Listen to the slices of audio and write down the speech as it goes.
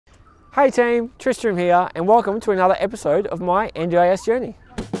Hey team, Tristram here and welcome to another episode of my NDIS journey.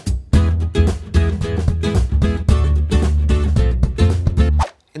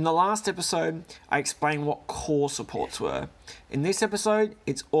 In the last episode, I explained what core supports were. In this episode,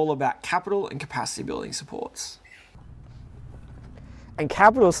 it's all about capital and capacity building supports. And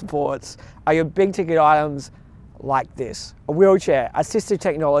capital supports are your big ticket items like this: a wheelchair, assistive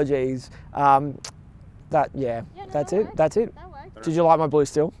technologies, that's it. Did you like my blue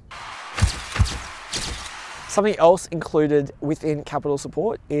still? Something else included within capital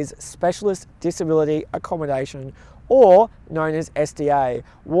support is specialist disability accommodation, or known as SDA.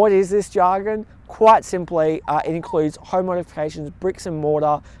 What is this jargon? Quite simply, it includes home modifications, bricks and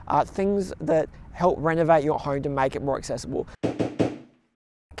mortar, things that help renovate your home to make it more accessible.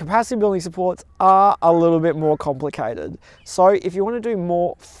 Capacity building supports are a little bit more complicated. So if you want to do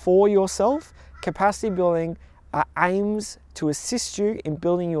more for yourself, capacity building aims to assist you in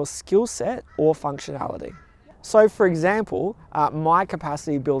building your skill set or functionality. So for example, my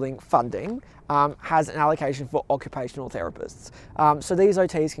capacity building funding has an allocation for occupational therapists. So these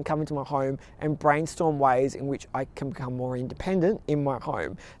OTs can come into my home and brainstorm ways in which I can become more independent in my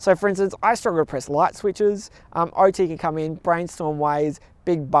home. So for instance, I struggle to press light switches. OT can come in, brainstorm ways,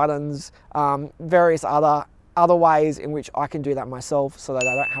 big buttons, various other ways in which I can do that myself so that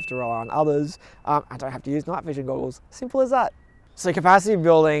I don't have to rely on others. I don't have to use night vision goggles. Simple as that. So capacity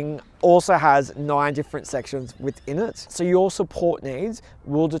building also has 9 different sections within it. So your support needs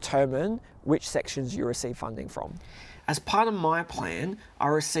will determine which sections you receive funding from. As part of my plan, I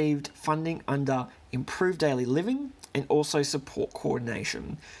received funding under Improved Daily Living and also support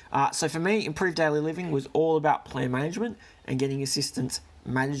coordination. So for me, Improved Daily Living was all about plan management and getting assistance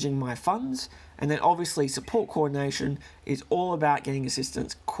managing my funds. And then obviously support coordination is all about getting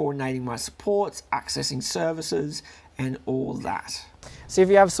assistance coordinating my supports, accessing services, and all that. So if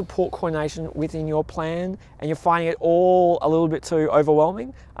you have support coordination within your plan and you're finding it all a little bit too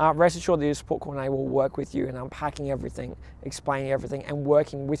overwhelming, rest assured that your support coordinator will work with you in unpacking everything, explaining everything, and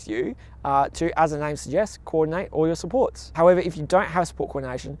working with you to, as the name suggests, coordinate all your supports. However, if you don't have support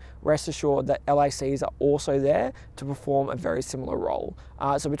coordination, rest assured that LACs are also there to perform a very similar role.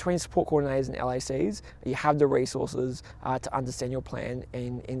 So between support coordinators and LACs, you have the resources to understand your plan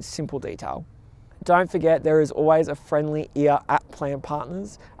in simple detail. Don't forget, there is always a friendly ear at Plan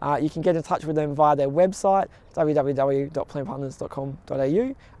Partners. You can get in touch with them via their website,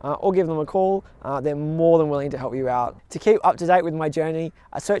 www.planpartners.com.au, or give them a call. They're more than willing to help you out. To keep up to date with my journey,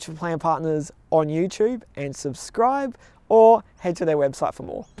 search for Plan Partners on YouTube and subscribe, or head to their website for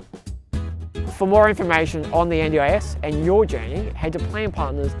more. For more information on the NDIS and your journey, head to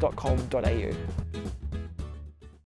planpartners.com.au.